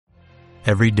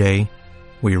Every day,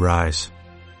 we rise,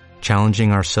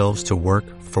 challenging ourselves to work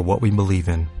for what we believe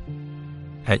in.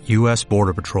 At U.S.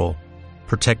 Border Patrol,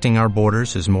 protecting our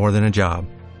borders is more than a job.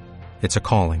 It's a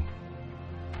calling.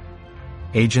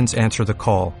 Agents answer the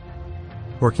call,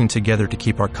 working together to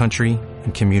keep our country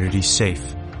and communities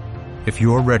safe. If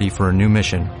you're ready for a new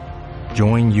mission,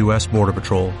 join U.S. Border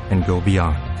Patrol and go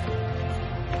beyond.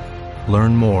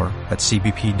 Learn more at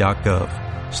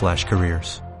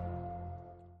cbp.gov/careers.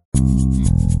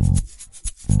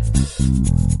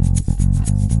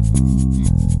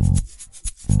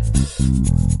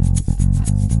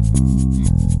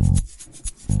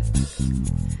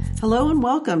 Hello and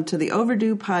welcome to the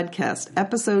Overdue Podcast,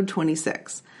 episode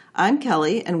 26. I'm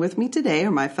Kelly, and with me today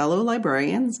are my fellow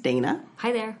librarians, Dana.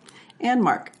 Hi there. And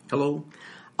Mark. Hello.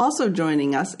 Also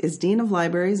joining us is Dean of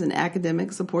Libraries and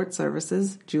Academic Support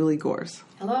Services, Julie Gores.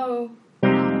 Hello.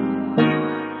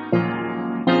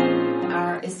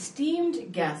 Our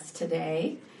esteemed guest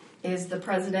today is the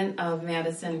president of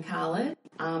Madison College,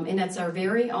 and it's our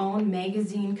very own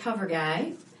magazine cover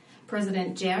guy,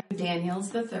 President Jack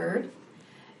Daniels III.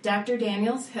 Dr.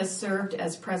 Daniels has served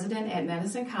as president at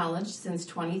Madison College since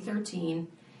 2013,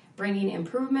 bringing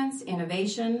improvements,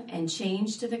 innovation, and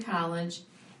change to the college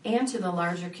and to the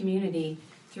larger community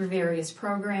through various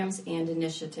programs and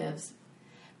initiatives.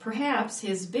 Perhaps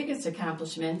his biggest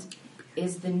accomplishment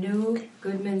is the new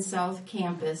Goodman South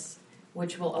campus,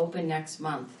 which will open next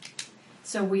month.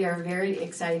 So we are very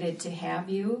excited to have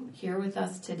you here with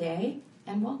us today,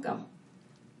 and welcome.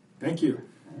 Thank you.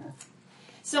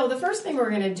 So the first thing we're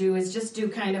going to do is just do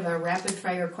kind of a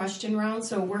rapid-fire question round.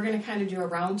 So we're going to kind of do a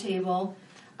roundtable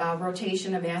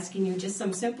rotation of asking you just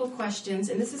some simple questions,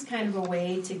 and this is kind of a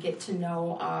way to get to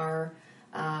know our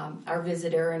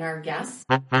visitor and our guests.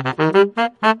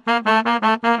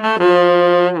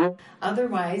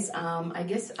 Otherwise, I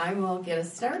guess I will get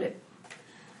us started.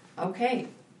 Okay.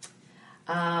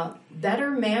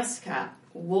 Better mascot,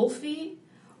 Wolfie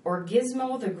or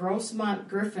Gizmo the Grossmont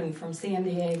Griffin from San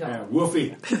Diego?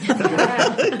 Wolfie. All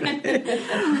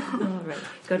right,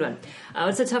 good one.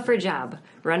 What's a tougher job,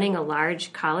 running a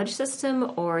large college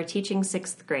system or teaching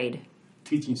sixth grade?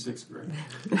 Teaching sixth grade.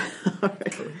 All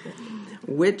right.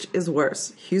 Which is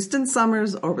worse, Houston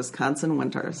summers or Wisconsin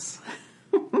winters?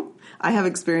 I have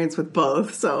experience with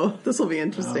both, so this will be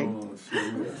interesting. Oh,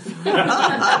 sure is.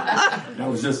 I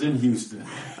was just in Houston.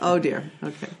 Oh, dear.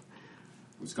 Okay.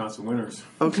 Wisconsin winters.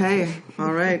 Okay.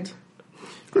 All right.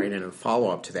 All right, and a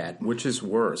follow-up to that, which is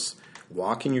worse,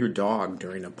 walking your dog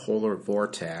during a polar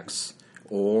vortex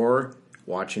or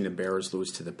watching the Bears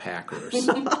lose to the Packers?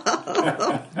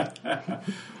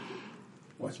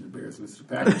 Watching the Bears lose to the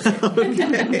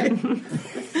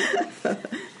Packers.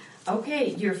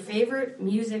 Okay, your favorite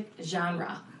music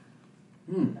genre?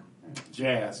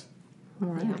 Jazz. All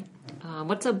right.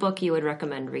 What's a book you would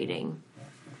recommend reading?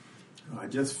 I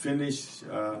just finished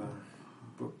a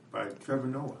book by Trevor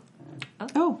Noah.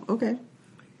 Oh, okay.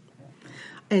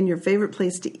 And your favorite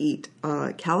place to eat?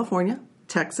 California,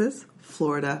 Texas,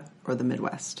 Florida, or the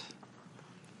Midwest?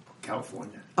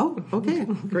 California. Oh, okay.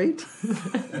 Great.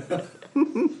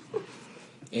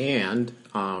 And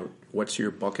what's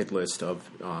your bucket list of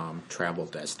travel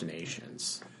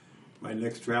destinations? My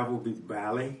next travel will be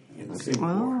Bali in Singapore.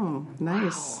 Oh,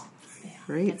 nice. Wow.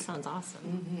 Great. That sounds awesome.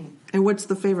 Mm-hmm. And what's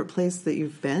the favorite place that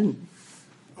you've been?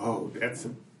 Oh, that's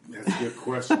a good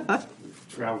question. We've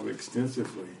traveled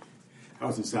extensively. I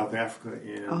was in South Africa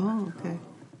in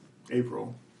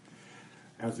April.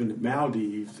 I was in the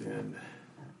Maldives in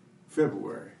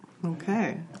February.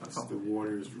 Okay. The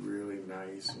water is really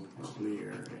nice and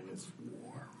clear, and it's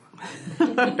warm.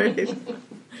 Right.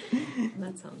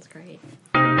 That sounds great.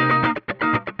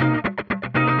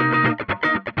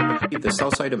 The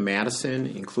south side of Madison,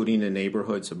 including the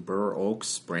neighborhoods of Burr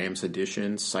Oaks, Brams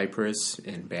Addition, Cypress,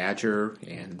 and Badger,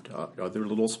 and other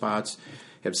little spots,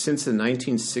 have since the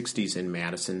 1960s in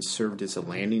Madison served as a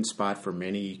landing spot for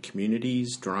many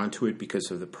communities, drawn to it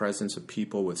because of the presence of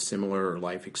people with similar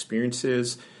life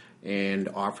experiences and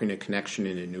offering a connection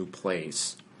in a new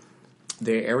place.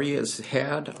 The area has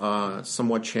had a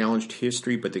somewhat challenged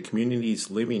history, but the communities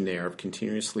living there have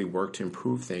continuously worked to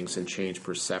improve things and change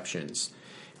perceptions.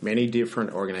 Many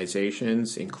different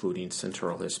organizations, including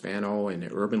Central Hispano and the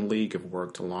Urban League, have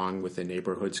worked along with the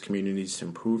neighborhood's communities to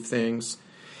improve things.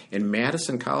 And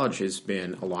Madison College has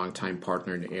been a longtime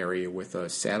partner in the area with a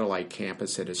satellite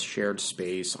campus that has shared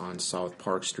space on South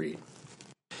Park Street.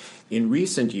 In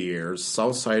recent years,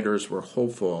 Southsiders were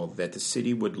hopeful that the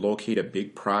city would locate a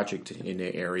big project in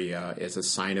the area as a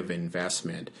sign of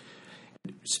investment.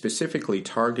 Specifically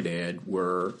targeted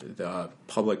were the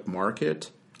public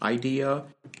market, idea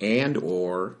and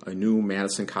or a new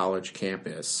Madison College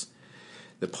campus.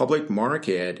 The public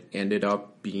market ended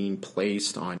up being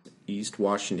placed on East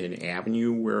Washington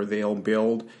Avenue where they'll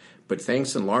build, but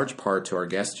thanks in large part to our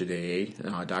guest today,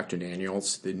 Dr.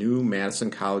 Daniels, the new Madison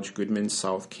College Goodman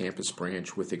South Campus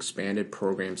branch with expanded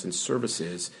programs and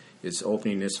services is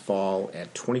opening this fall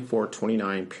at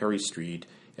 2429 Perry Street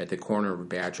at the corner of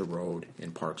Badger Road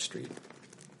and Park Street.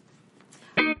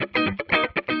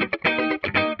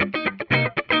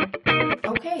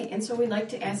 Okay, and so we'd like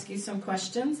to ask you some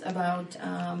questions about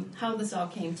how this all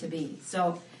came to be.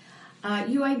 So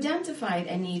you identified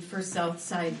a need for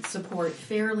Southside support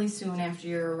fairly soon after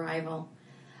your arrival.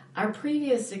 Our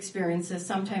previous experiences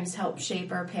sometimes help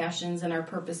shape our passions and our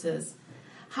purposes.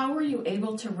 How were you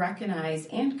able to recognize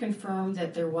and confirm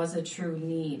that there was a true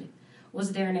need?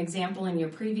 Was there an example in your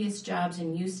previous jobs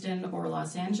in Houston or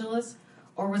Los Angeles,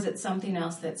 or was it something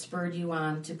else that spurred you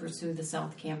on to pursue the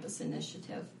South Campus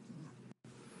initiative?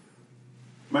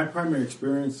 My primary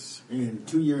experience in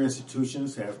two-year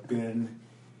institutions have been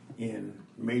in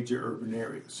major urban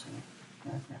areas.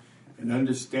 And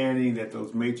understanding that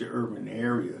those major urban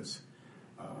areas,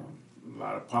 a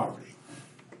lot of poverty.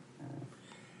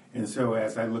 And so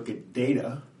as I look at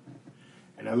data,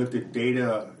 and I looked at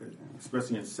data,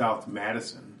 especially in South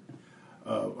Madison,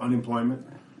 of unemployment,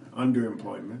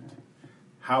 underemployment,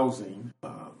 housing,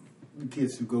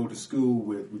 kids who go to school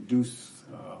with reduced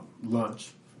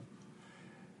lunch.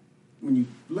 When you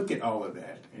look at all of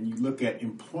that, and you look at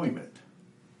employment,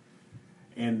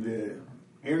 and the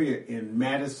area in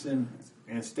Madison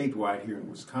and statewide here in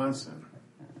Wisconsin,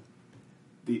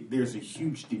 there's a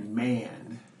huge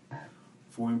demand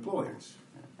for employers.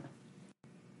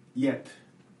 Yet,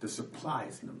 the supply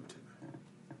is limited.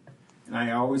 And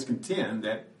I always contend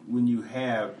that when you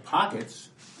have pockets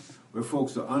where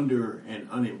folks are under and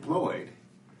unemployed,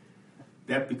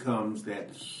 that becomes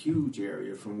that huge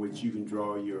area from which you can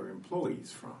draw your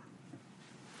employees from.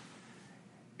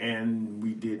 And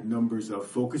we did numbers of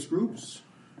focus groups,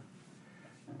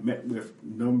 met with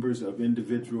numbers of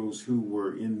individuals who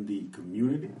were in the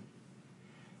community,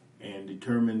 and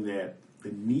determined that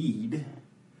the need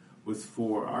was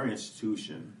for our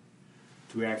institution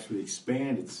to actually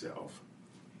expand itself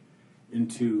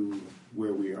into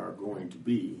where we are going to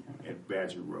be at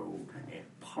Badger Road and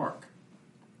Park.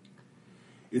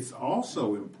 It's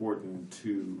also important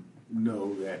to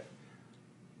know that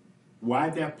why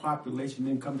that population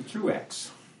didn't come to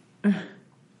Truax. Yeah.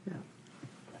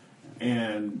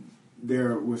 And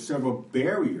there were several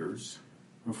barriers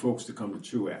for folks to come to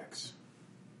Truax.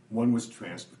 One was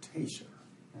transportation.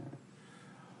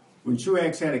 When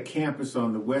Truax had a campus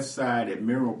on the west side at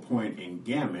Mineral Point and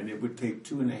Gammon, it would take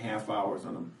 2.5 hours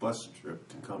on a bus trip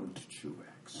to come to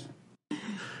Truax.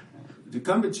 To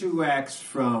come to Truax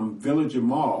from Villager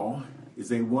Mall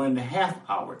is a 1.5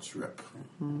 hour trip.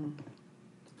 Mm-hmm.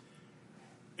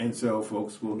 And so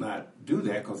folks will not do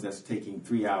that because that's taking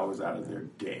 3 hours out of their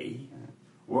day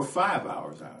or 5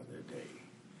 hours out of their day.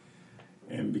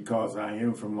 And because I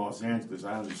am from Los Angeles,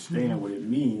 I understand what it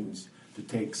means to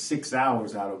take 6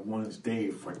 hours out of one's day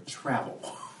for travel.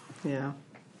 Yeah.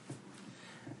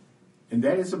 And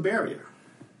that is a barrier.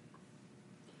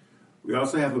 We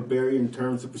also have a barrier in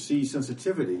terms of perceived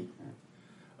sensitivity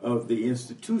of the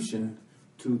institution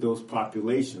to those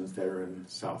populations that are in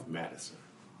South Madison.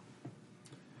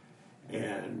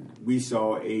 And we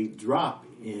saw a drop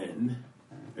in,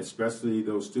 especially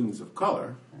those students of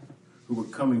color who were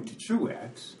coming to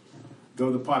Truax,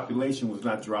 though the population was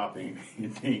not dropping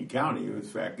in Dane County, it was in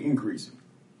fact increasing.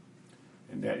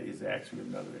 And that is actually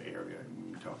another area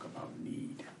when we talk about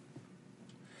need.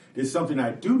 There's something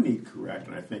I do need correct,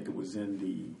 and I think it was in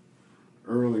the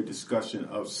early discussion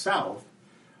of South,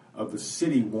 of the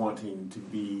city wanting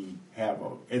to have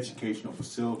an educational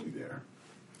facility there.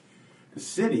 The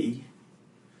city,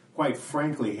 quite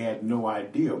frankly, had no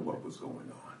idea what was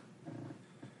going on.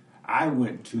 I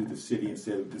went to the city and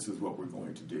said, this is what we're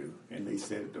going to do. And they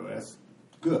said, oh, that's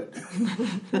good.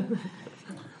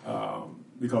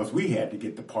 Because we had to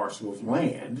get the parcel of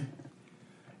land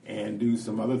and do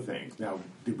some other things. Now,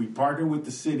 did we partner with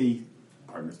the city?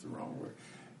 Partner's the wrong word.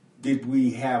 Did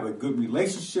we have a good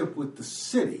relationship with the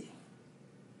city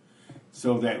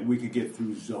so that we could get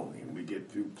through zoning, we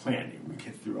get through planning, we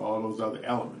get through all those other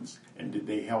elements? And did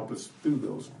they help us through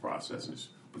those processes?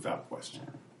 Without question.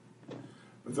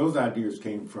 But those ideas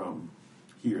came from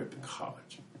here at the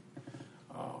college.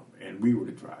 And we were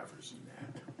the drivers in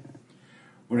that.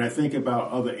 When I think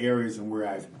about other areas and where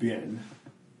I've been,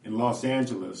 in Los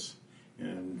Angeles,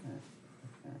 and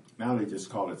now they just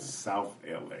call it South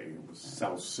LA, it was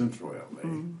South Central LA,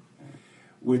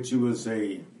 which was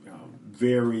a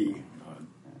very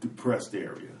depressed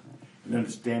area, and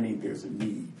understanding there's a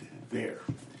need there.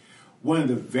 One of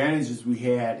the advantages we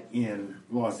had in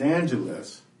Los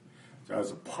Angeles, that I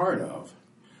was a part of,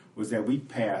 was that we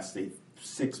passed a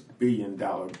 $6 billion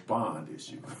bond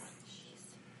issue.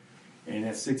 And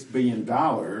that $6 billion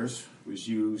was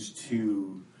used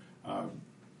to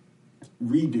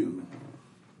redo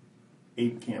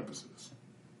 8 campuses.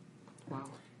 Wow.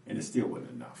 And it still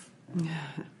wasn't enough.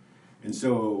 And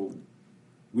so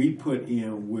we put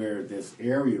in where this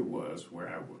area was, where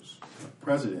I was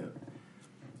president,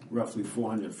 roughly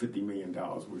 $450 million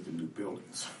worth of new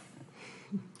buildings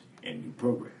and new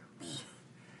programs,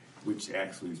 which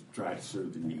actually try to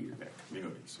serve the need of that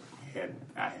community. So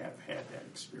I have had that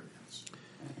experience.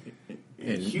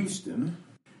 In Houston,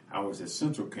 I was at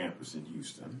Central Campus in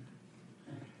Houston.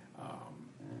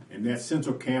 And that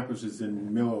Central Campus is in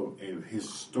the middle of a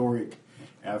historic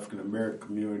African-American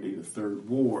community, the Third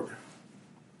Ward.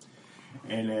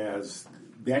 And as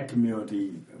that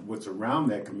community, what's around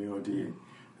that community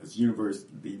is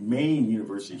the main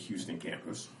University of Houston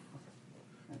campus,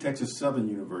 Texas Southern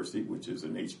University, which is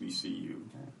an HBCU.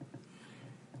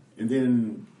 And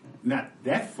then not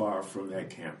that far from that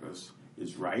campus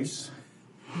is Rice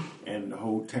and the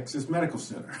whole Texas Medical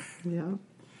Center. Yeah.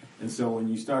 And so when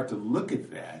you start to look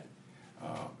at that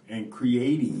and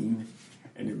creating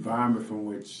an environment from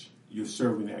which you're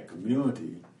serving that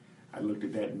community, I looked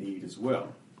at that need as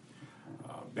well.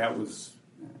 That was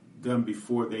done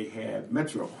before they had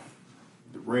Metro,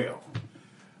 the rail,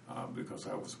 because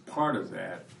I was part of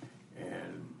that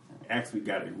and actually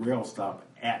got a rail stop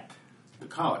at the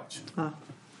college.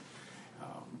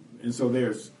 And so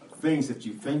there's things that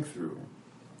you think through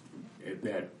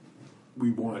that we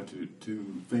want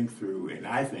to think through, and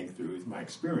I think through, is my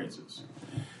experiences.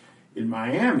 In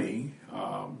Miami,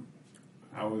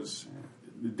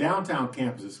 the downtown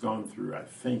campus has gone through, I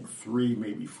think, 3,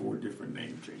 maybe 4 different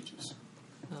name changes.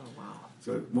 Oh, wow.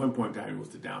 So at one point in time, it was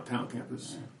the downtown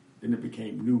campus. Then it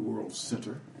became New World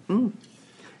Center.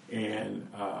 And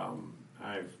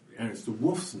it's the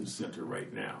Wolfson Center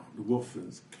right now, the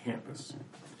Wolfson's campus.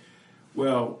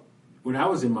 Well, when I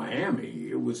was in Miami,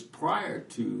 it was prior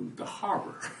to the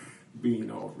harbor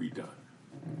being all redone.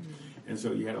 And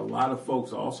so you had a lot of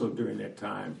folks also during that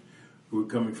time who were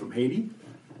coming from Haiti,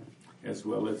 as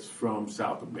well as from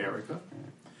South America,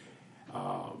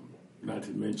 not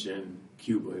to mention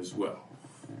Cuba as well.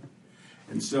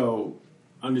 And so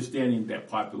understanding that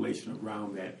population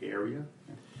around that area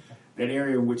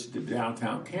in which the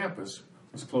downtown campus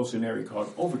was close to an area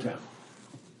called Overtown.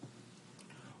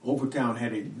 Overtown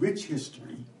had a rich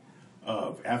history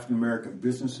of African-American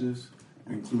businesses,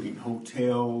 including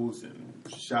hotels and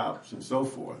shops and so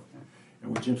forth.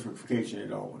 And with gentrification,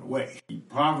 it all went away. The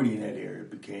poverty in that area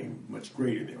became much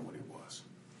greater than what it was.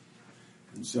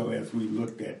 And so as we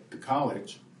looked at the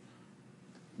college,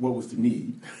 what was the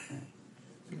need?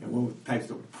 And what were the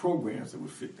types of programs that would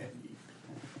fit that need?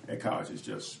 That college has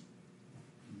just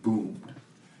boomed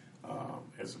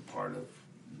as a part of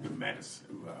the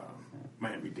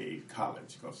Miami-Dade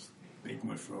College, because they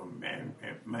went from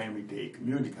Miami-Dade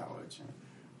Community College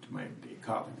to Miami-Dade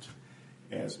College,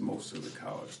 as most of the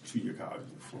two-year colleges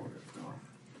in Florida have gone.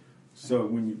 So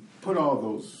when you put all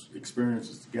those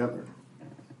experiences together,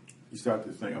 you start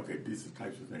to think, okay, these are the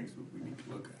types of things that we need to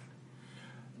look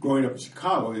at. Growing up in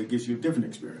Chicago, it gives you a different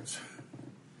experience.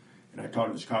 And I taught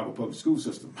in the Chicago public school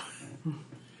system.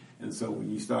 And so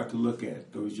when you start to look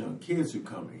at those young kids who are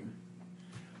coming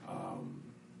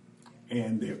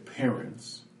and their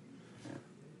parents,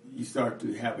 you start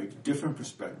to have a different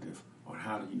perspective on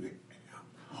how do you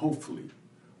hopefully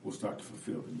will start to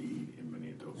fulfill the need in many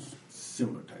of those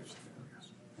similar types of areas.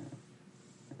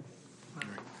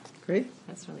 Wow. Great.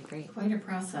 That's really great. Quite a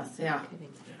process, yeah. Kidding.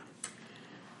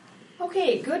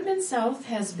 Okay, Goodman South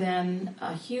has been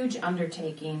a huge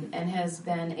undertaking and has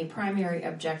been a primary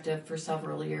objective for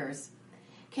several years.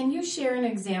 Can you share an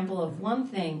example of one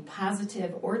thing,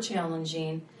 positive or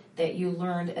challenging, that you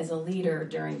learned as a leader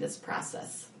during this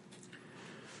process?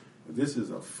 This is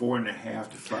a 4.5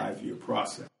 to 5 year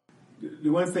process. The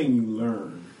one thing you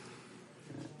learn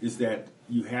is that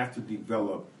you have to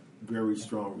develop very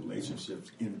strong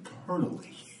relationships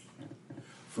internally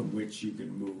from which you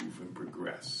can move and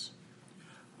progress.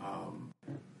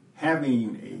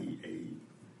 Having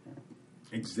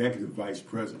a executive vice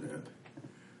president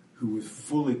who was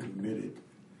fully committed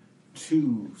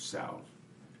to South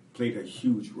played a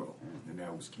huge role, and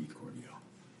that was Keith Cornell.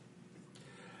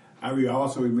 I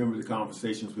also remember the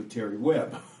conversations with Terry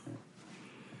Webb,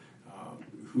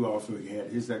 who also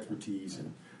had his expertise,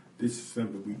 and this is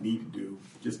something we need to do,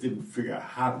 just didn't figure out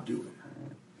how to do it.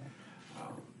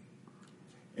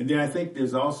 And then I think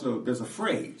there's a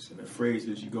phrase, and the phrase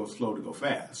is you go slow to go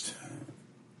fast.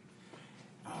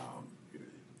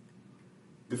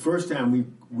 The first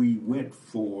time we went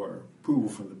for approval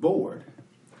from the board,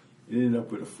 it ended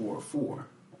up with a 4-4.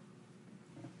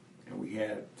 And we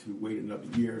had to wait another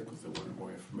year because there wasn't more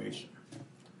information.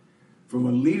 From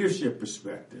a leadership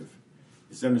perspective,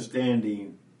 it's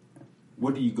understanding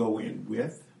what do you go in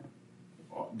with?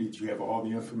 Did you have all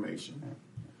the information?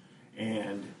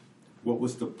 And what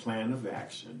was the plan of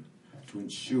action to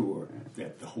ensure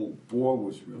that the whole board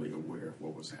was really aware of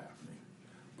what was happening,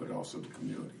 but also the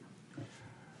community?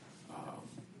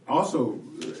 Also,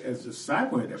 as a side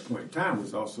point at that point in time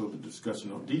was also the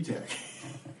discussion on DTAC.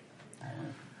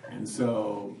 And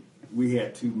so we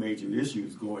had two major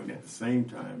issues going at the same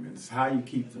time. And it's how you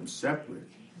keep them separate,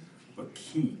 but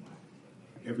keep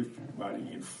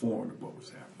everybody informed of what was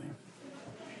happening.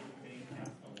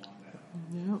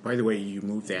 By the way, you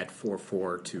moved that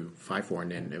 4-4 to 5-4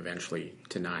 and then eventually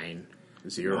to 9-0.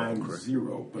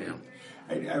 9-0, but yeah.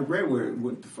 I read where it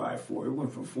went to 5-4. It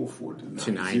went from 4-4 to 9-0.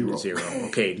 To 9-0.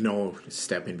 Okay, no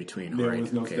step in between. There All right.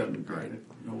 was no okay. step in between. All right. I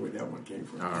don't know where that one came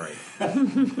from. All right.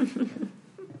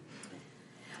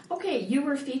 Okay, you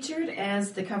were featured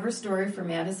as the cover story for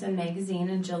Madison Magazine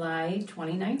in July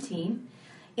 2019.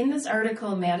 In this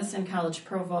article, Madison College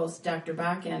Provost Dr.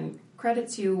 Bakken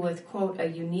credits you with, quote, a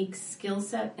unique skill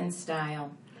set and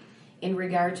style in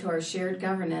regard to our shared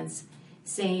governance,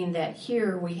 saying that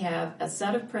here we have a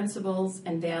set of principles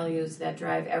and values that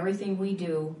drive everything we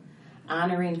do,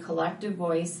 honoring collective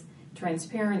voice,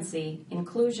 transparency,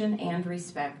 inclusion, and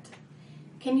respect.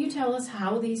 Can you tell us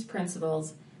how these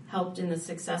principles helped in the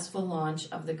successful launch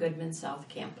of the Goodman South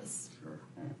Campus? Sure.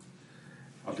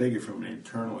 I'll take it from an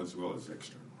internal as well as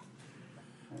external.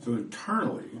 So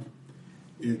internally,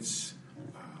 it's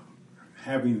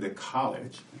having the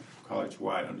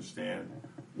college-wide understand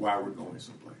why we're going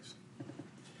someplace.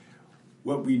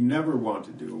 What we never want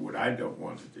to do, or what I don't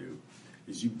want to do,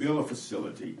 is you build a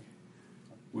facility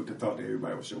with the thought that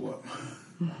everybody will show up.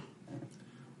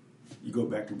 You go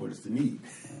back to what is the need.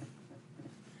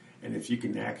 And if you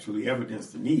can actually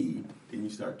evidence the need, then you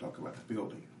start talking about the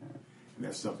building. And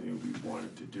that's something that we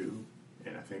wanted to do,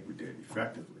 and I think we did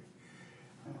effectively.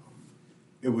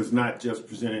 It was not just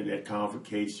presented at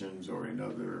convocations or in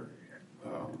other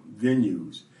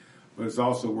venues, but it's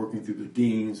also working through the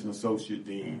deans and associate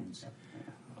deans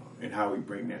and how we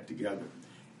bring that together.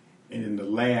 And in the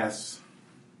last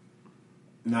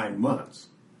 9 months,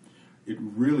 it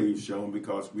really is shown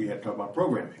because we had to talk about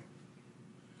programming.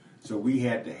 So we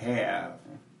had to have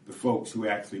the folks who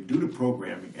actually do the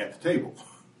programming at the table.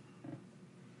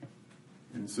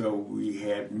 And so we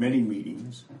had many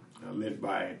meetings led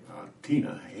by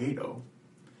Tina Hato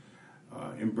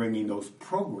in bringing those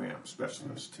program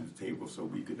specialists to the table so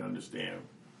we could understand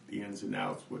the ins and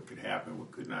outs, what could happen,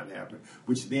 what could not happen,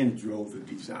 which then drove the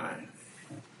design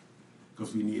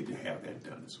because we needed to have that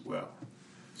done as well.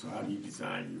 So how do you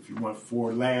design? If you want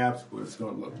 4 labs, what it's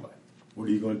going to look like? What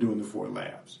are you going to do in the 4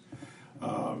 labs?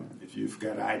 If you've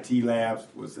got IT labs,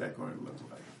 what's that going to look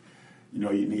like? You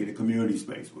know, you need a community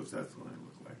space, what's that going to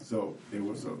look like? So it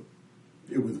was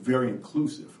very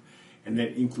inclusive. And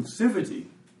that inclusivity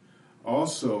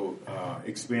also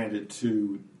expanded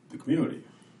to the community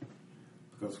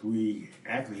because we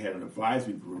actually had an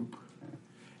advisory group.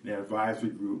 And that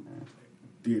advisory group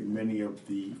did many of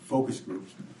the focus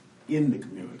groups in the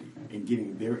community and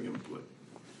getting their input.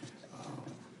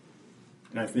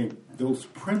 And I think those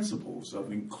principles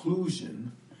of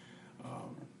inclusion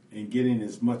and getting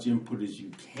as much input as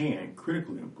you can,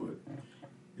 critical input,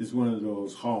 is one of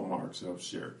those hallmarks of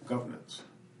shared governance.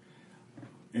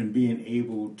 And being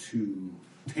able to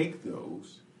take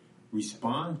those,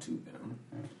 respond to them,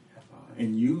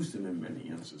 and use them in many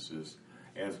instances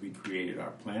as we created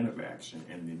our plan of action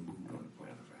and then moved on the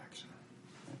plan of action.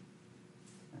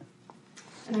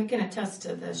 And I can attest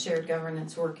to the shared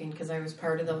governance working because I was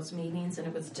part of those meetings and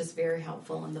it was just very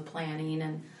helpful in the planning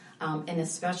and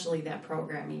especially that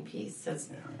programming piece has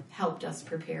helped us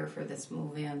prepare for this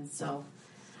move in. So,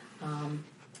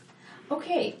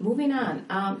 okay, moving on.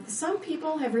 Some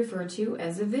people have referred to you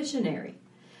as a visionary.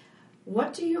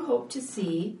 What do you hope to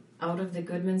see out of the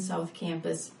Goodman South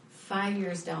Campus 5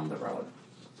 years down the road?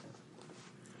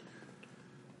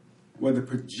 Well, the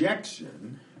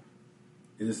projection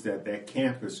is that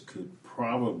campus could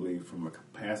probably, from a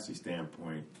capacity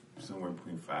standpoint, somewhere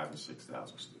between 5,000 and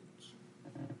 6,000 students,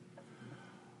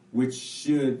 which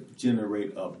should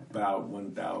generate about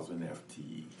 1,000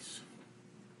 FTEs.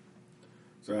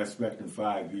 So I expect in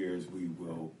 5 years we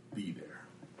will be there.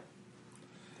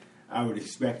 I would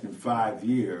expect in 5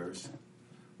 years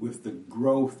with the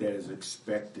growth that is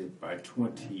expected by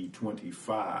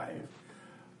 2025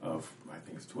 of, I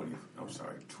think it's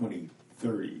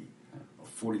 2030, of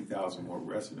 40,000 more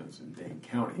residents in Dane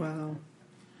County. Wow.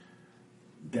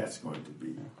 That's going to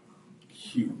be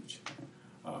huge.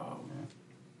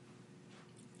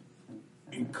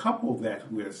 And couple that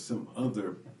with some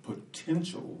other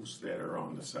potentials that are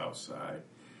on the south side,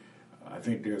 I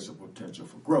think there's a potential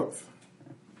for growth.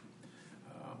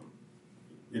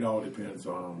 It all depends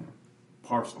on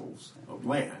parcels of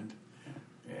land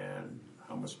and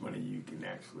how much money you can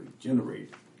actually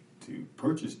generate to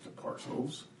purchase the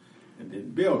parcels and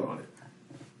then build on it.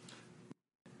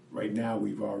 Right now,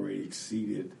 we've already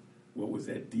exceeded what was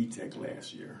at DTEC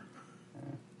last year,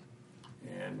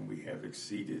 and we have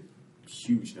exceeded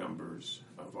huge numbers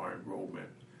of our enrollment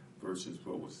versus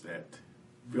what was at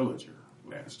Villager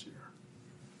last year.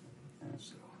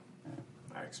 So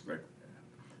I expect that.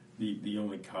 The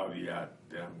only caveat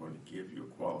that I'm going to give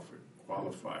you a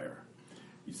qualifier,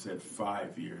 you said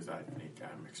 5 years. I think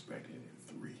I'm expecting it in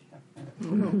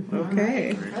 3.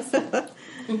 Okay.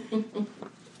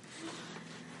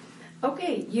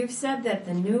 Okay, you've said that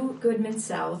the new Goodman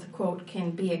South, quote, can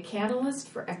be a catalyst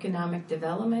for economic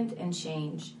development and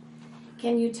change.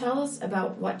 Can you tell us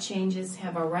about what changes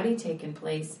have already taken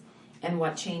place and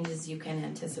what changes you can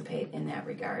anticipate in that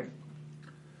regard?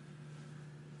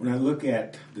 When I look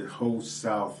at the whole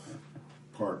South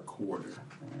Park corridor,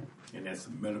 and that's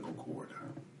the medical corridor,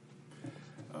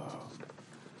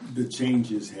 the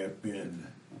changes have been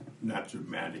not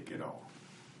dramatic at all.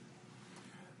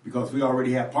 Because we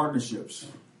already have partnerships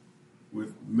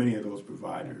with many of those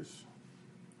providers.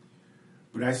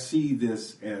 But I see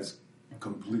this as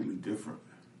completely different.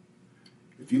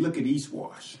 If you look at East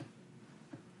Wash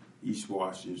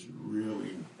is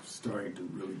really starting to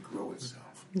really grow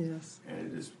itself. Yes.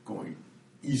 And it is going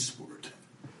eastward.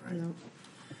 Right? Yep.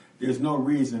 There's no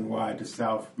reason why the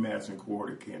South Madison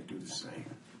corridor can't do the same.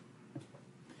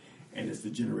 And it's the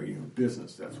generating of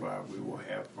business. That's why we will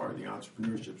have part of the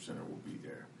Entrepreneurship Center will be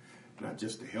there. Not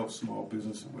just to help small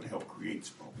businesses, but help create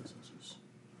small businesses.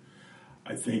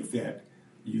 I think that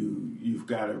you've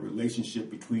got a relationship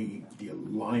between the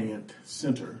Alliant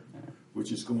Center,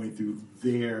 which is going through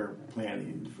their planning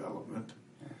and development,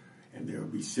 and there will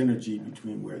be synergy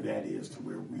between where that is to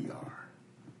where we are.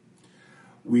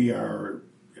 We are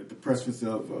at the precipice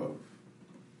of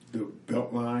the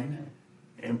Beltline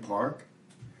and Park,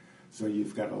 so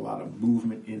you've got a lot of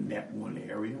movement in that one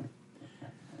area.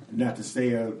 Not to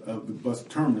say of the bus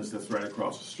terminus that's right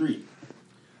across the street.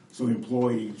 So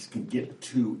employees can get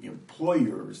to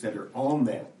employers that are on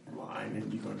that line,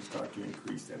 and you're going to start to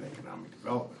increase that economic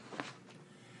development.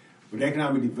 But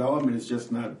economic development is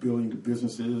just not building the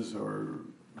businesses or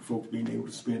folks being able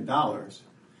to spend dollars.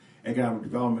 Economic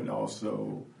development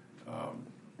also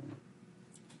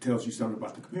tells you something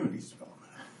about the community's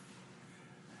development.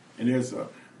 And there's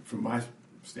from my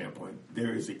standpoint,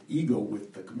 there is an ego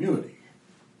with the community.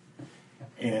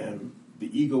 And the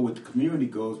ego with the community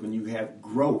goes when you have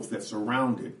growth that's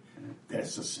surrounded,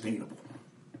 that's sustainable.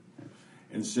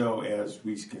 And so as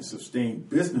we can sustain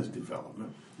business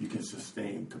development, you can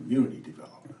sustain community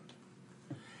development.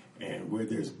 And where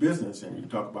there's business, and you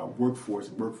talk about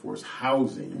workforce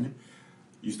housing,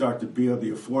 you start to build the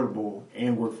affordable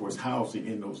and workforce housing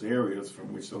in those areas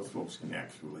from which those folks can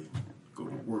actually go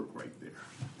to work right there.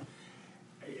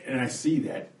 And I see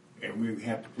that. And we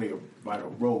have to play a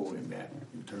vital role in that,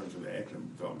 in terms of the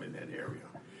economic development in that area.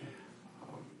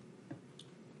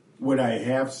 What I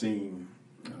have seen,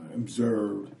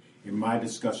 observed in my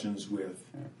discussions with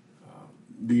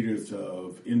leaders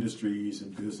of industries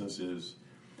and businesses,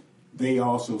 they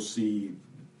also see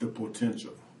the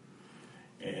potential.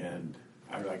 And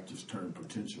I like to just turn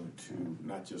potential into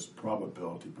not just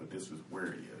probability, but this is where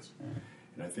it is.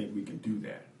 And I think we can do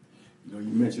that. You know,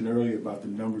 you mentioned earlier about the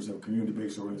numbers of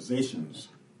community-based organizations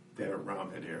that are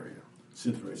around that area.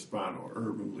 Central Hispano,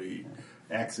 Urban League,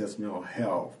 Access Mental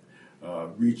Health,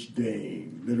 Reach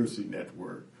Dane, Literacy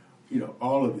Network, you know,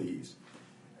 all of these.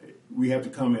 We have to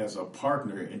come as a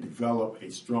partner and develop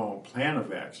a strong plan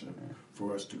of action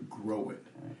for us to grow it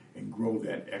and grow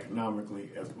that economically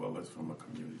as well as from a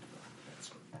community development.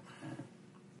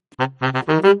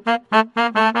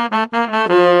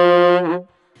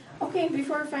 Okay,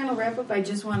 before our final wrap-up, I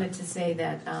just wanted to say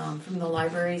that from the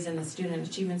libraries and the Student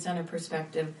Achievement Center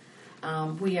perspective,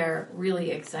 we are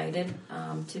really excited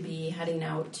to be heading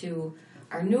out to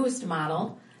our newest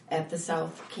model at the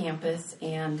South Campus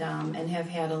and have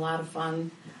had a lot of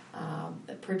fun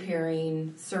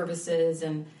preparing services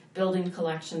and building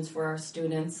collections for our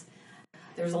students.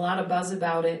 there's a lot of buzz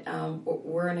about it.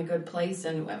 We're in a good place,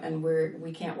 and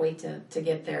we can't wait to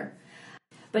get there.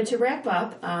 But to wrap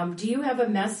up, do you have a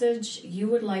message you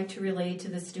would like to relay to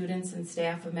the students and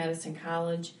staff of Madison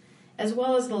College, as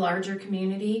well as the larger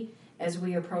community, as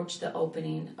we approach the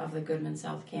opening of the Goodman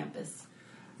South Campus?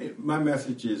 My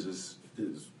message is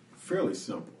fairly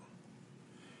simple.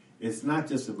 It's not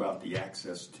just about the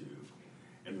access to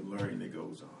and the learning that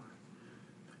goes on.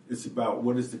 It's about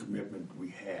what is the commitment we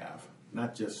have,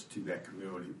 not just to that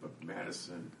community, but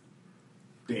Madison,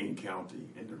 Dane County,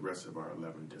 and the rest of our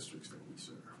 11 districts that we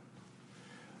serve.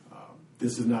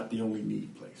 This is not the only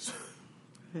need place.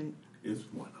 Right. It's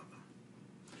one of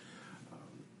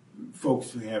them.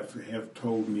 Folks have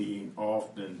told me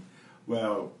often,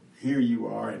 well, here you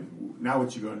are, and now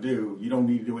what you're going to do, you don't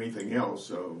need to do anything else,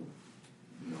 so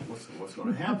what's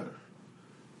going to happen?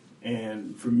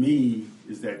 And for me,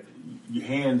 is that you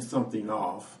hand something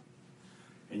off,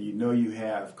 and you know you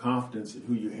have confidence in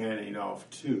who you're handing off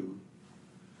to,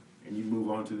 and you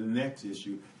move on to the next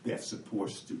issue that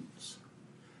supports students.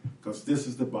 Because this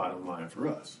is the bottom line for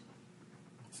us.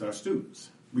 It's our students.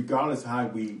 Regardless of how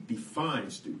we define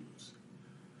students.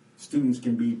 Students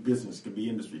can be business, can be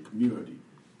industry, community,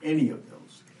 any of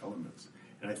those elements.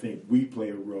 And I think we play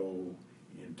a role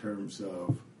in terms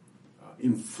of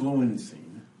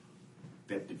influencing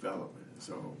that development. And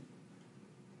so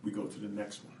we go to the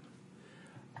next one.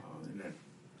 And that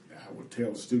I would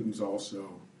tell students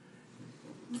also,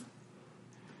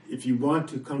 if you want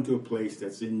to come to a place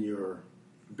that's in your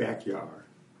backyard,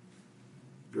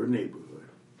 your neighborhood,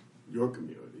 your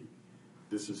community,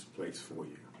 this is the place for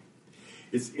you.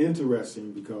 It's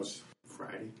interesting because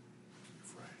Friday,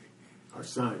 our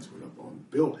signs went up on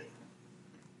the building.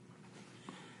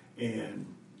 And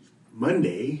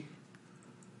Monday,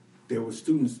 there were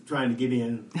students trying to get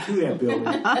in to that building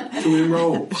to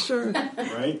enroll. Sure.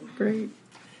 Right? Great.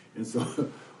 And so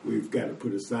we've got to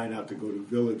put a sign out to go to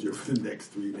Villager for the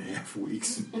next 3.5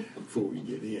 weeks before we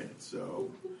get in.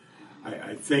 So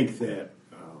I think that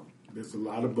there's a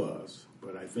lot of buzz,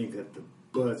 but I think that the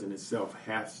buzz in itself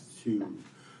has to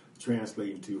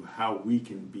translate into how we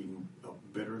can be of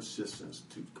better assistance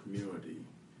to the community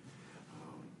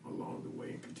along the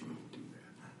way and continue to do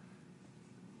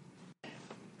that.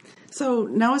 So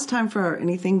now it's time for our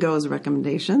Anything Goes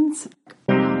recommendations.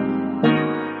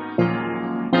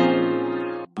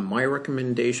 My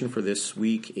recommendation for this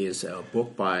week is a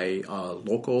book by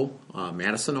local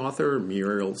Madison author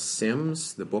Muriel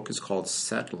Sims. The book is called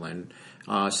Settlin',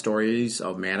 Stories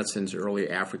of Madison's Early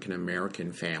African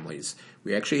American Families.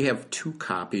 We actually have 2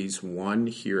 copies, one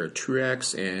here at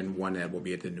Truax and one that will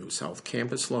be at the New South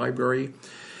Campus Library.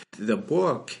 The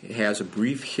book has a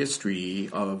brief history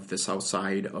of the south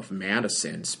side of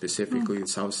Madison, specifically the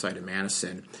south side of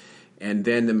Madison. And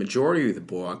then the majority of the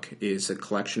book is a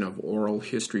collection of oral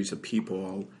histories of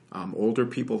people, older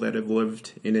people that have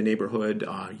lived in the neighborhood,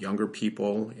 younger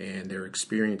people, and their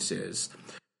experiences.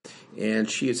 And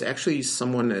she is actually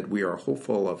someone that we are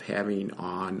hopeful of having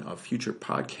on a future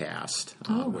podcast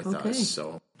with us.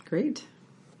 So Great.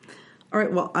 All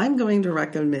right, well, I'm going to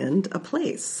recommend a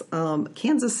place,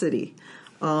 Kansas City.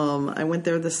 I went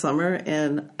there this summer,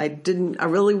 and I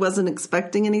really wasn't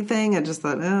expecting anything. I just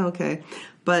thought, oh, okay.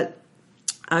 But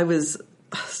I was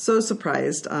so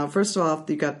surprised. First of all,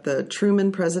 you got the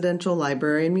Truman Presidential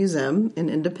Library and Museum in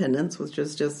Independence, which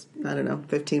is just,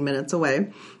 15 minutes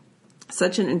away.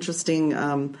 Such an interesting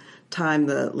time,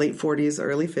 the late 40s,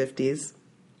 early 50s.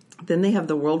 Then they have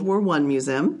the World War I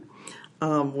Museum,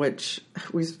 which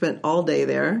we spent all day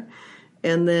there.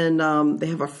 And then they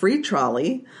have a free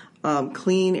trolley,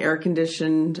 clean,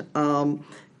 air-conditioned,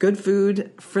 good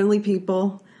food, friendly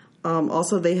people.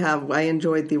 Also, I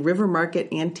enjoyed the River Market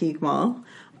Antique Mall.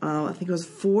 I think it was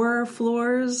 4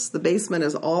 floors. The basement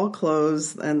is all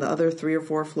closed, and the other 3 or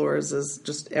 4 floors is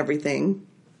just everything.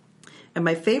 And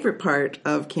my favorite part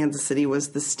of Kansas City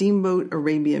was the Steamboat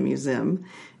Arabia Museum.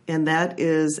 And that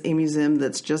is a museum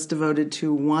that's just devoted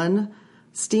to one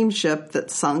steamship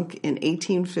that sunk in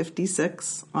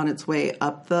 1856 on its way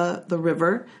up the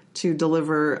river to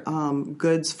deliver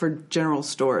goods for general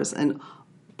stores. And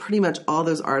pretty much all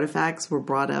those artifacts were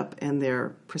brought up, and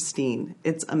they're pristine.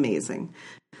 It's amazing.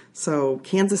 So,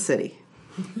 Kansas City.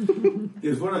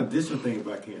 There's one additional thing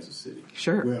about Kansas City.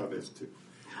 Sure. Well, there's 2.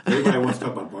 Everybody wants to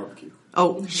talk about barbecue.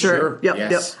 Oh, sure. Yep,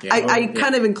 yes. yep. Yeah. I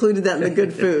kind of included that in the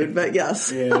good food, but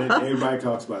yes. And everybody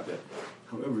talks about that.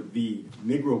 However, the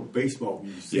Negro Baseball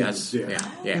Museum is there.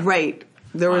 Yeah. Right.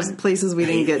 There was places we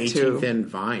didn't get to. 18th and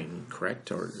Vine,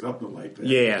 correct? Or Something like that.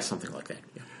 Yeah, something like that.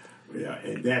 Yeah. Yeah,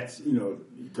 and that's, you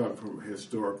talk from a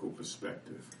historical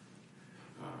perspective.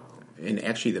 And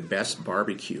actually, the best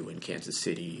barbecue in Kansas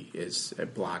City is a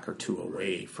block or two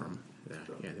away from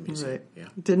the museum. Right. Yeah.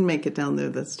 Didn't make it down there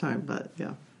this time, but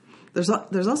yeah. There's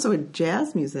also a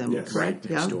jazz museum, Yes. correct?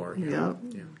 Right next door. Yeah.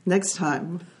 Yeah. Next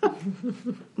time.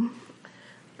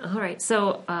 All right,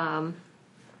 so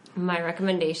my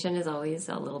recommendation is always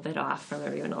a little bit off from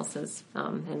everyone else's,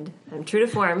 and I'm true to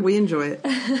form. We enjoy it.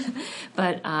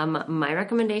 But my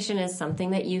recommendation is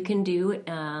something that you can do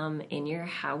in your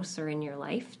house or in your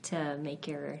life to make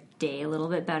your day a little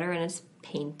bit better, and it's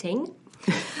painting.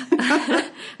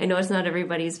 I know it's not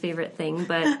everybody's favorite thing,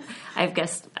 but I've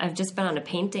just been on a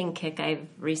painting kick. I've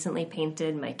recently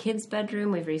painted my kids'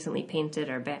 bedroom. We've recently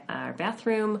painted our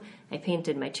bathroom. I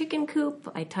painted my chicken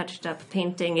coop. I touched up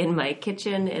painting in my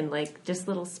kitchen and like just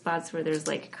little spots where there's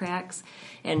like cracks.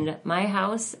 And my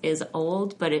house is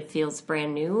old, but it feels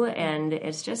brand new, and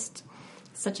it's just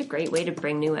such a great way to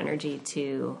bring new energy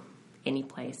to any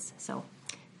place. So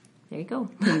there you go.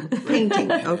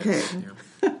 Painting. Okay.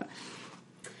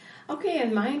 Okay,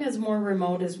 and mine is more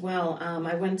remote as well.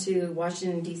 I went to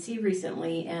Washington, D.C.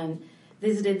 recently and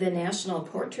visited the National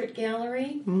Portrait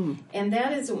Gallery. And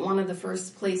that is one of the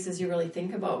first places you really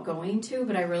think about going to,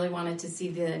 but I really wanted to see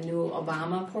the new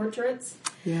Obama portraits.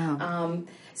 Yeah.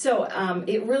 So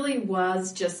it really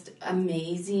was just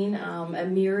amazing. A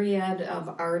myriad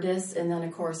of artists, and then,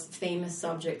 of course, famous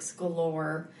subjects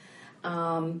galore.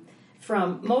 From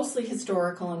mostly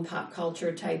historical and pop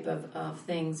culture type of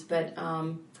things, but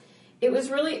it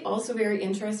was really also very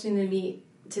interesting to me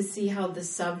to see how the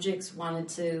subjects wanted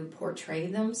to portray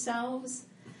themselves.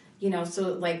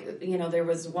 So there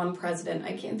was one president,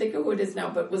 I can't think of who it is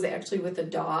now, but was actually with a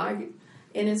dog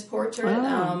in his portrait.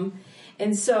 Oh.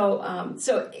 And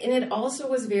it also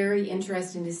was very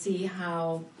interesting to see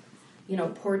how,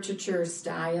 portraiture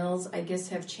styles, I guess,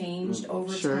 have changed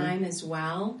over time as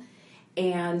well.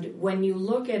 And when you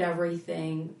look at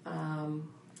everything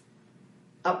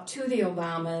up to the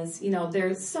Obamas,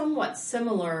 they're somewhat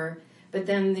similar, but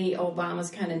then the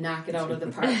Obamas kind of knock it out of the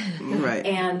park. Right.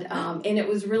 And it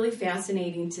was really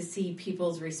fascinating to see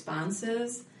people's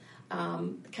responses,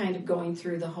 kind of going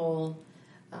through the whole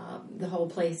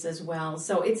place as well.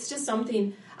 So it's just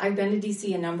something. I've been to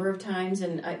D.C. a number of times,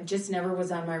 and it just never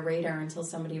was on my radar until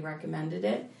somebody recommended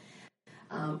it.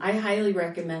 I highly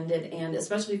recommend it, and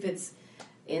especially if it's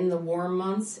in the warm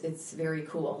months, it's very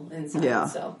cool inside. Yeah.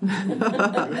 So.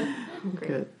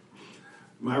 Good.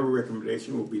 My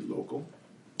recommendation will be local.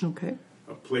 Okay.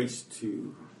 A place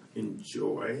to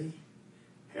enjoy,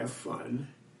 have fun,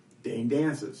 Dane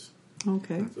Dances.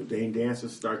 Okay. So Dane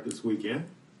Dances start this weekend,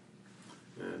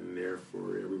 and they're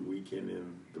for every weekend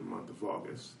in the month of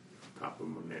August, top of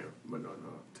Monona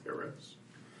Terrace.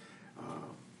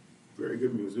 Very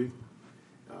good music,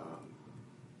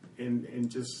 and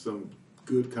just some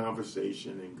good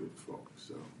conversation and good folks.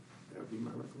 So that would be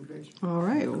my recommendation. All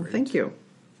right. Well, thank you.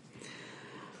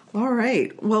 All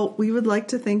right. Well, we would like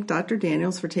to thank Dr.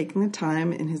 Daniels for taking the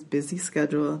time in his busy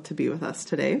schedule to be with us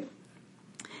today.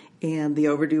 And the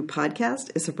Overdue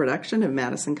podcast is a production of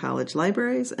Madison College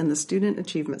Libraries and the Student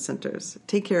Achievement Centers.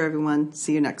 Take care, everyone.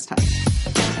 See you next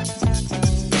time.